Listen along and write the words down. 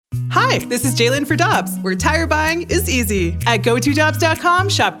Hi, this is Jalen for Dobbs, where tire buying is easy. At GoToDobbs.com,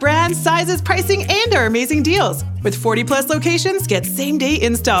 shop brands, sizes, pricing, and our amazing deals. With 40-plus locations, get same-day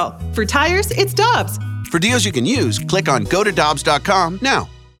install. For tires, it's Dobbs. For deals you can use, click on GoToDobbs.com now.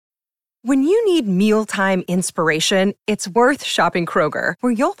 When you need mealtime inspiration, it's worth shopping Kroger,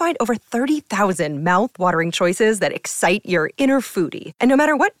 where you'll find over 30,000 mouth-watering choices that excite your inner foodie. And no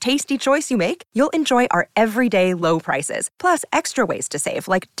matter what tasty choice you make, you'll enjoy our everyday low prices, plus extra ways to save,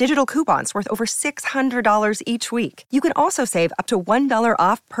 like digital coupons worth over $600 each week. You can also save up to $1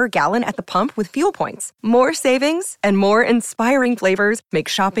 off per gallon at the pump with fuel points. More savings and more inspiring flavors make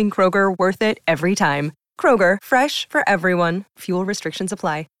shopping Kroger worth it every time. Kroger, fresh for everyone. Fuel restrictions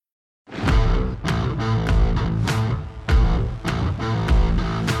apply.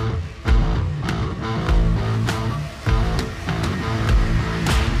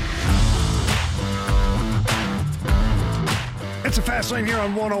 It's a fast lane here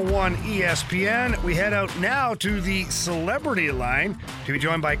on 101 ESPN. We head out now to the celebrity line to be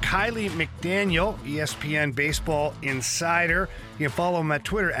joined by Kiley McDaniel, ESPN Baseball insider. You can follow him at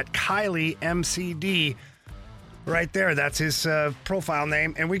Twitter at KileyMCD. Right there, that's his profile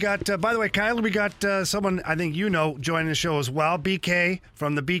name. And we got, by the way, Kiley, we got someone I think you know joining the show as well. BK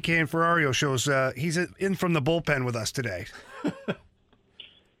from the BK and Ferrario shows. He's in from the bullpen with us today.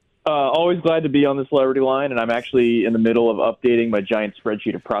 Always glad to be on the celebrity line, and I'm actually in the middle of updating my giant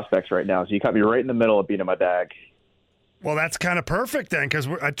spreadsheet of prospects right now. So you caught me right in the middle of being in my bag. Well, that's kind of perfect then, because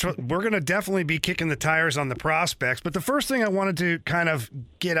we're going to definitely be kicking the tires on the prospects. But the first thing I wanted to kind of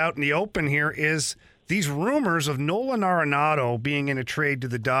get out in the open here is these rumors of Nolan Arenado being in a trade to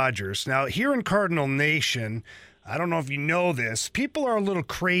the Dodgers. Now, here in Cardinal Nation, I don't know if you know this, people are a little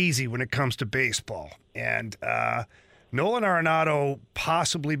crazy when it comes to baseball. And Nolan Arenado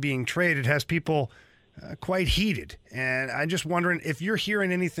possibly being traded has people quite heated. And I'm just wondering if you're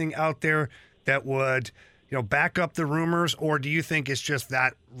hearing anything out there that would, back up the rumors, or do you think it's just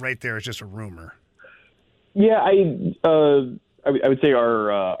that right there is just a rumor? Yeah, I would say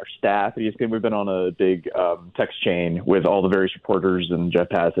our staff, we've been on a big text chain with all the various reporters and Jeff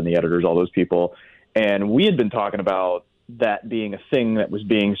Pass and the editors, all those people. And we had been talking about that being a thing that was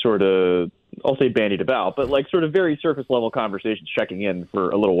being sort of, I'll say bandied about, but like sort of very surface level conversations checking in for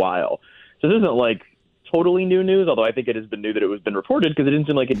a little while. So this isn't like totally new news, although I think it has been new that it was been reported because it didn't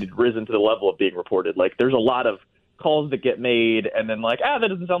seem like it had risen to the level of being reported. Like there's a lot of calls that get made and then like, that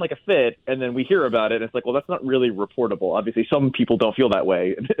doesn't sound like a fit. And then we hear about it. And it's like, well, that's not really reportable. Obviously some people don't feel that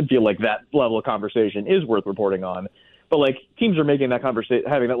way and feel like that level of conversation is worth reporting on. But like teams are making that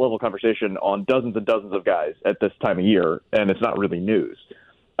having that level of conversation on dozens and dozens of guys at this time of year. And it's not really news.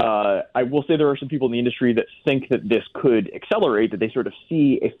 I will say there are some people in the industry that think that this could accelerate, that they sort of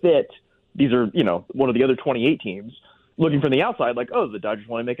see a fit. These are, one of the other 28 teams looking from the outside, like, oh, the Dodgers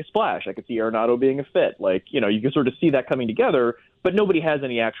want to make a splash. I could see Arenado being a fit. Like, you can sort of see that coming together, but nobody has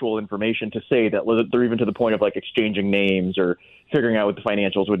any actual information to say that they're even to the point of like exchanging names or figuring out what the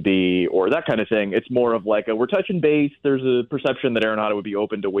financials would be or that kind of thing. It's more of like we're touching base. There's a perception that Arenado would be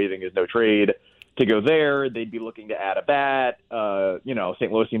open to waiving his no trade to go there. They'd be looking to add a bat.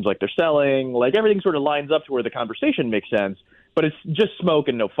 St. Louis seems like they're selling. Like everything sort of lines up to where the conversation makes sense, but it's just smoke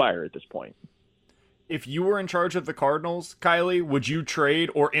and no fire at this point. If you were in charge of the Cardinals, Kiley, would you trade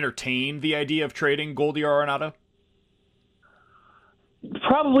or entertain the idea of trading Goldie Arenado?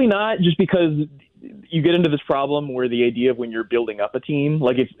 Probably not, just because you get into this problem where the idea of when you're building up a team,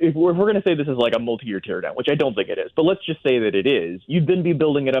 like if we're going to say this is like a multi-year teardown, which I don't think it is, but let's just say that it is, you'd then be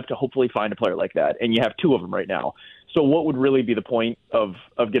building it up to hopefully find a player like that, and you have two of them right now. So what would really be the point of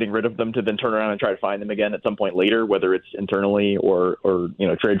getting rid of them to then turn around and try to find them again at some point later, whether it's internally or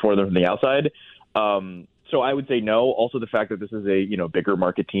trade for them from the outside? So I would say no. Also, the fact that this is a bigger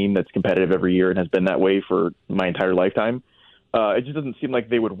market team that's competitive every year and has been that way for my entire lifetime. It just doesn't seem like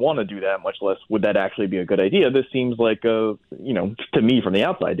they would want to do that, much less would that actually be a good idea. This seems like, to me from the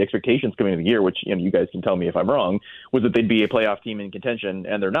outside, the expectations coming into the year, which you guys can tell me if I'm wrong, was that they'd be a playoff team in contention,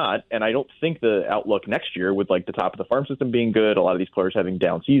 and they're not. And I don't think the outlook next year with like the top of the farm system being good, a lot of these players having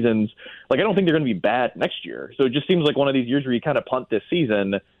down seasons, like I don't think they're going to be bad next year. So it just seems like one of these years where you kind of punt this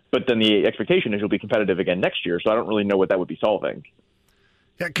season, but then the expectation is you'll be competitive again next year. So I don't really know what that would be solving.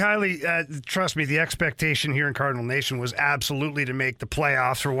 Yeah, Kiley, trust me, the expectation here in Cardinal Nation was absolutely to make the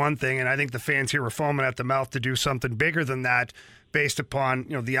playoffs for one thing, and I think the fans here were foaming at the mouth to do something bigger than that based upon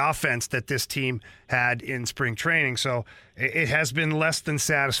the offense that this team had in spring training. So it has been less than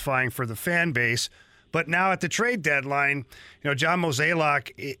satisfying for the fan base. But now at the trade deadline, John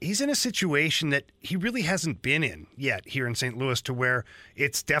Mozeliak, he's in a situation that he really hasn't been in yet here in St. Louis, to where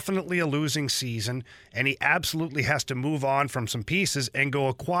it's definitely a losing season, and he absolutely has to move on from some pieces and go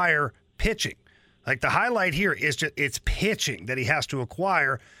acquire pitching. Like the highlight here is just it's pitching that he has to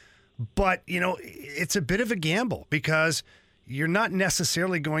acquire. But, it's a bit of a gamble because you're not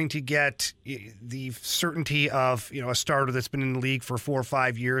necessarily going to get the certainty of, a starter that's been in the league for 4 or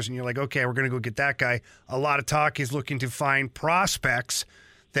 5 years, and you're like, okay, we're going to go get that guy. A lot of talk is looking to find prospects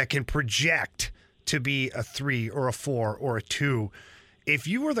that can project to be a 3 or a 4 or a 2. If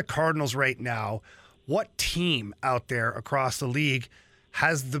you were the Cardinals right now, what team out there across the league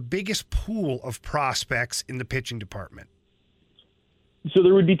has the biggest pool of prospects in the pitching department? So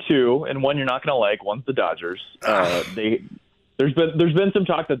there would be two, and one you're not going to like. One's the Dodgers. There's been some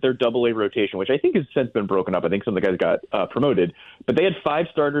talk that their Double-A rotation, which I think has since been broken up. I think some of the guys got promoted, but they had 5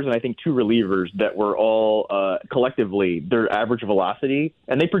 starters and I think 2 relievers that were all collectively their average velocity,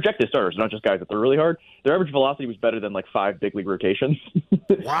 and they projected starters, not just guys that throw really hard. Their average velocity was better than like 5 big league rotations.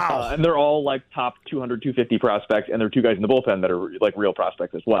 Wow! And they're all like top 200, 250 prospects, and there are 2 guys in the bullpen that are like real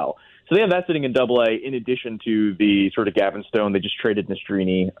prospects as well. So they have that sitting in Double-A in addition to the sort of Gavin Stone. They just traded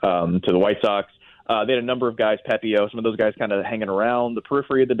Nastrini to the White Sox. They had a number of guys, Pepio, some of those guys kind of hanging around the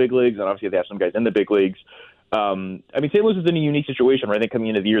periphery of the big leagues, and obviously they have some guys in the big leagues. St. Louis is in a unique situation, right? I think coming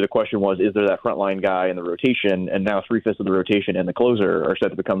into the year, the question was, is there that frontline guy in the rotation? And now 3/5 of the rotation and the closer are set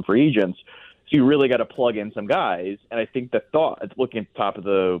to become free agents. So you really got to plug in some guys. And I think the thought, looking at the top of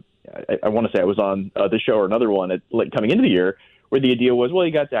the, I want to say I was on this show or another one coming into the year, where the idea was, well,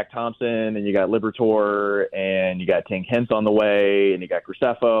 you got Zach Thompson, and you got Liberatore, and you got Tank Hentz on the way, and you got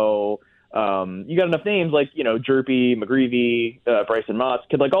Graceffo. You got enough names like, Jerpy, McGreevy, Bryson Motts,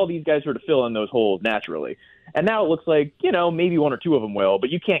 could like all these guys sort of fill in those holes naturally. And now it looks like, maybe 1 or 2 of them will, but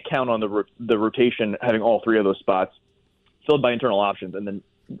you can't count on the rotation having all 3 of those spots filled by internal options and then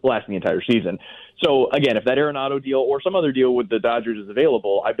lasting the entire season. So again, if that Arenado deal or some other deal with the Dodgers is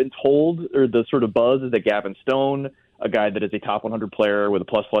available, I've been told, or the sort of buzz is that Gavin Stone, a guy that is a top 100 player with a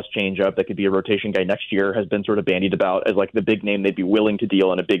plus-plus changeup that could be a rotation guy next year, has been sort of bandied about as like the big name they'd be willing to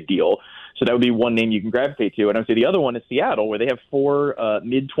deal in a big deal. So that would be one name you can gravitate to. And I would say the other one is Seattle, where they have 4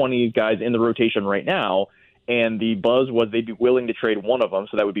 mid-20s guys in the rotation right now. And the buzz was they'd be willing to trade one of them.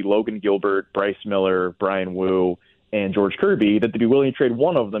 So that would be Logan Gilbert, Bryce Miller, Brian Wu, and George Kirby, that they'd be willing to trade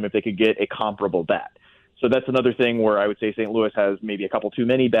one of them if they could get a comparable bat. So that's another thing where I would say St. Louis has maybe a couple too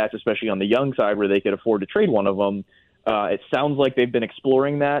many bats, especially on the young side, where they could afford to trade one of them. It sounds like they've been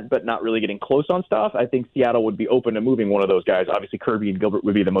exploring that, but not really getting close on stuff. I think Seattle would be open to moving one of those guys. Obviously, Kirby and Gilbert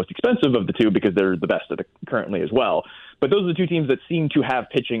would be the most expensive of the 2 because they're the best currently as well. But those are the 2 teams that seem to have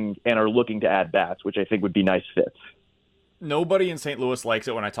pitching and are looking to add bats, which I think would be nice fits. Nobody in St. Louis likes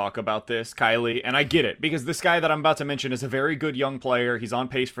it when I talk about this, Kiley, and I get it, because this guy that I'm about to mention is a very good young player. He's on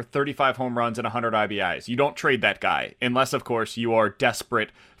pace for 35 home runs and 100 RBIs. You don't trade that guy, unless, of course, you are desperate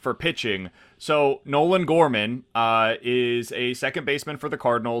for pitching. So Nolan Gorman is a second baseman for the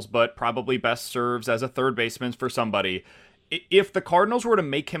Cardinals, but probably best serves as a third baseman for somebody. If the Cardinals were to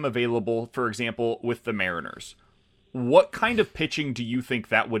make him available, for example, with the Mariners, what kind of pitching do you think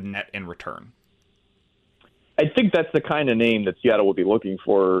that would net in return? I think that's the kind of name that Seattle would be looking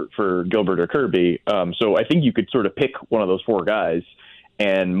for Gilbert or Kirby. So I think you could sort of pick one of those 4 guys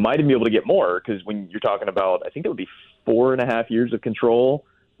and might even be able to get more, because when you're talking about, I think it would be 4.5 years of control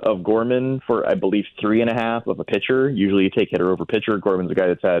of Gorman for, I believe, 3.5 of a pitcher. Usually you take hitter over pitcher. Gorman's a guy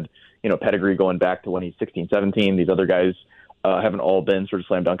that's had, pedigree going back to when he's 16, 17. These other guys haven't all been sort of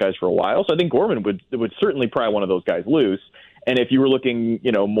slam dunk guys for a while. So I think Gorman would certainly pry one of those guys loose. And if you were looking,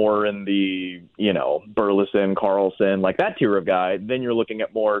 more in the, Burleson, Carlson, like that tier of guy, then you're looking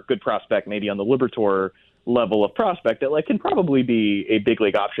at more good prospect, maybe on the Liberatore level of prospect that can probably be a big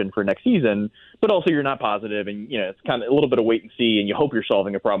league option for next season, but also you're not positive, and it's kind of a little bit of wait and see, and you hope you're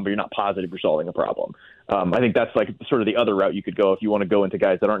solving a problem, but you're not positive you're solving a problem. I think that's like sort of the other route you could go if you want to go into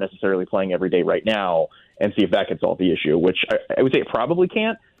guys that aren't necessarily playing every day right now and see if that can solve the issue, which I would say it probably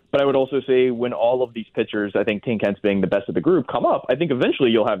can't. But I would also say when all of these pitchers, I think Tank Hentz being the best of the group, come up, I think eventually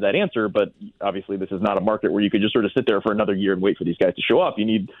you'll have that answer. But obviously this is not a market where you could just sort of sit there for another year and wait for these guys to show up. You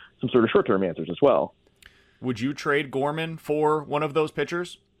need some sort of short-term answers as well. Would you trade Gorman for one of those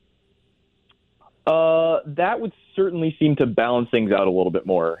pitchers? That would certainly seem to balance things out a little bit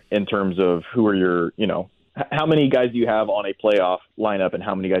more in terms of who are your, how many guys do you have on a playoff lineup and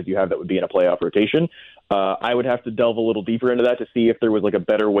how many guys do you have that would be in a playoff rotation. I would have to delve a little deeper into that to see if there was like a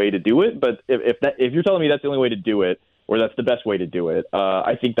better way to do it. But if you're telling me that's the only way to do it, or that's the best way to do it,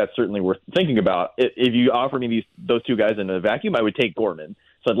 I think that's certainly worth thinking about. If you offer me those 2 guys in a vacuum, I would take Gorman.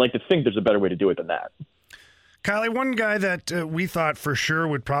 So I'd like to think there's a better way to do it than that. Kiley, one guy that we thought for sure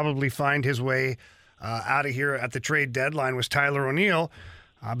would probably find his way out of here at the trade deadline was Tyler O'Neill.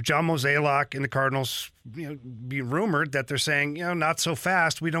 John Mozeliak and the Cardinals, be rumored that they're saying, not so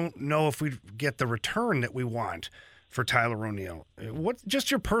fast. We don't know if we get the return that we want for Tyler O'Neill. What,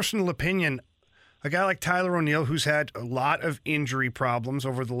 just your personal opinion, a guy like Tyler O'Neill, who's had a lot of injury problems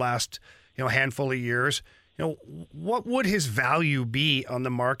over the last, handful of years, what would his value be on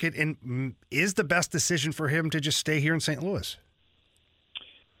the market? And is the best decision for him to just stay here in St. Louis?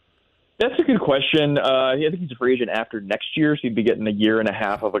 That's a good question. I think he's a free agent after next year, so he'd be getting a year and a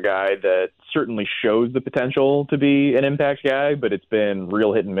half of a guy that certainly shows the potential to be an impact guy, but it's been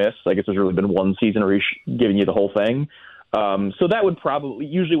real hit and miss. I guess there's really been one season where he's giving you the whole thing. So that would probably,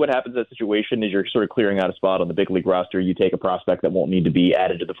 usually what happens in that situation is you're sort of clearing out a spot on the big league roster. You take a prospect that won't need to be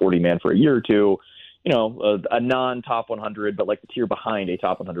added to the 40-man for a year or two, a non-top 100, but like the tier behind a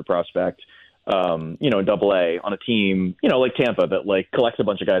top 100 prospect. In Double-A on a team, like Tampa that like collects a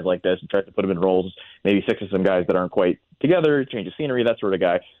bunch of guys like this and tries to put them in roles, maybe fixes some guys that aren't quite together, changes scenery, that sort of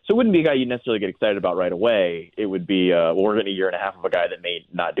guy. So it wouldn't be a guy you'd necessarily get excited about right away. It would be, we're in a year and a half of a guy that may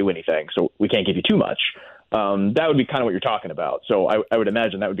not do anything, so we can't give you too much. That would be kind of what you're talking about. So I would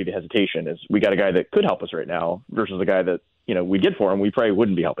imagine that would be the hesitation is we got a guy that could help us right now versus a guy that, we get for him, we probably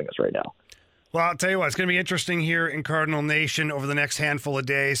wouldn't be helping us right now. Well, I'll tell you what, it's going to be interesting here in Cardinal Nation over the next handful of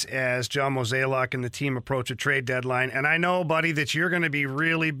days as John Mozeliak and the team approach a trade deadline. And I know, buddy, that you're going to be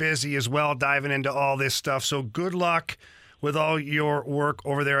really busy as well diving into all this stuff. So good luck with all your work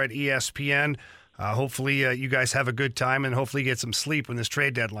over there at ESPN. Hopefully you guys have a good time and hopefully get some sleep when this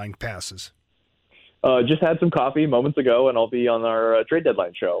trade deadline passes. Just had some coffee moments ago, and I'll be on our trade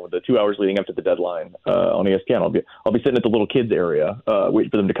deadline show, the 2 hours leading up to the deadline on ESPN. I'll be sitting at the little kids area, waiting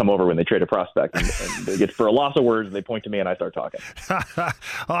for them to come over when they trade a prospect, and they get for a loss of words, and they point to me, and I start talking.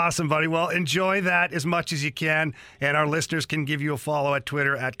 Awesome, buddy. Well, enjoy that as much as you can, and our listeners can give you a follow at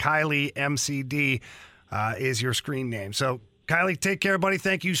Twitter at Kiley MCD is your screen name. So, Kiley, take care, buddy.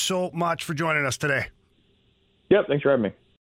 Thank you so much for joining us today. Yep, thanks for having me.